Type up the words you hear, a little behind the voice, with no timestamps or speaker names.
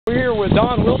with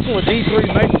Don Wilson with D-3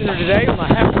 Masonry today on the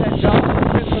habitat job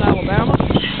in Princeton, Alabama.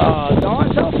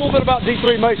 Don, tell us a little bit about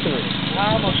D-3 Masonry.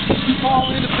 I'm a small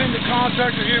independent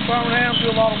contractor here in Birmingham.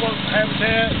 Do a lot of work for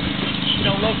Habitat,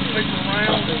 local people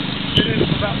around, and been in it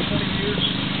for about 20 years.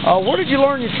 Where did you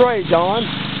learn your trade, Don?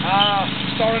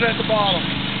 Started at the bottom.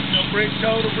 Brick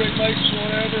coder, brick mason,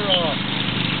 whatever.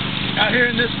 Out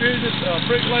here in this business,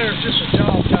 bricklayer is just a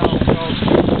job title.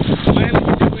 Mainly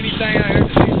you do anything out here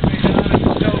that needs to be done, if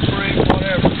it's code brick,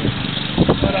 whatever.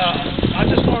 But I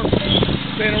just learned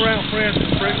being around friends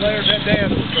with bricklayers. That dad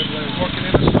was bricklayers, working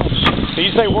in the summer. So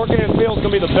you say working in the field is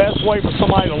going to be the best way for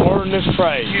somebody to learn this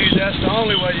trade? Yeah, that's the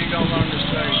only way you're going to learn this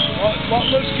trade. What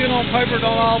looks good on paper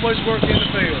don't always work in the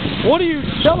field.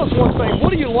 Tell us one thing,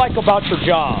 what do you like about your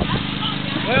job?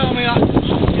 Well, I mean, I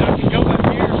can go back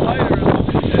years later and look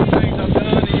at things I've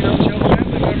done and, show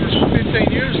family members from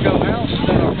 15 years ago houses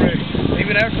that I've rigged.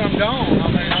 Even after I'm gone, I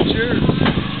mean, I'm sure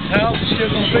the house is still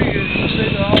going to be here. You'll see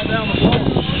it all down the floor.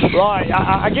 Right.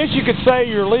 I guess you could say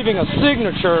you're leaving a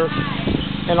signature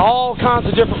in all kinds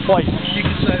of different places. You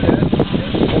can say that.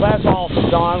 Well, that's awesome,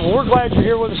 Don. Well, we're glad you're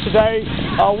here with us today.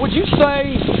 What would you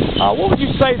say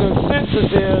the census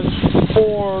is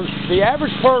for the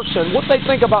average person, what they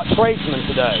think about tradesmen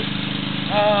today?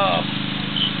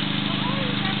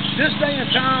 This day and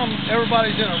time,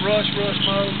 everybody's in a rush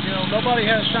mode. Nobody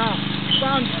has time. You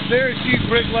find very few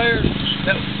bricklayers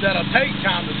that'll take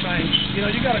time to train. You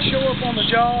got to show up on the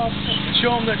job and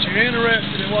show them that you're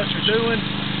interested in what you're doing.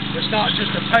 It's not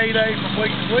just a payday from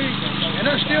week to week. And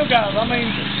there's still guys. I mean,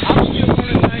 I'm still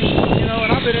learning things, and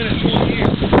I've been in it 20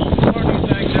 years. Learning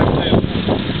things every day.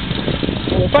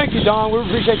 Well, thank you, Don. We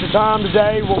appreciate your time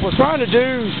today. What we're trying to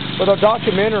do with our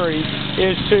documentary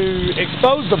is to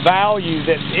expose the value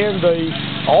that's in the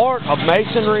art of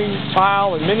masonry,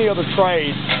 tile, and many other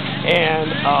trades.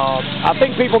 And I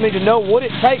think people need to know what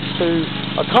it takes to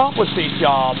accomplish these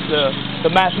jobs,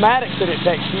 the mathematics that it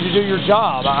takes for you to do your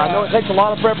job. I know it takes a lot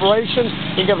of preparation.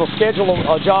 You can be able to schedule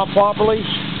a job properly,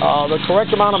 the correct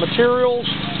amount of materials,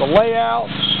 the layout.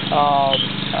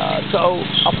 So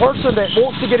a person that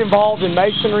wants to get involved in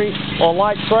masonry or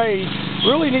like trades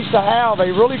really needs to have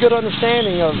a really good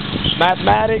understanding of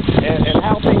mathematics and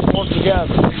how things work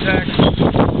together. Exactly.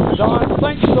 Don,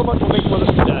 thank you so much for being with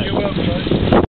us today. You're welcome, buddy.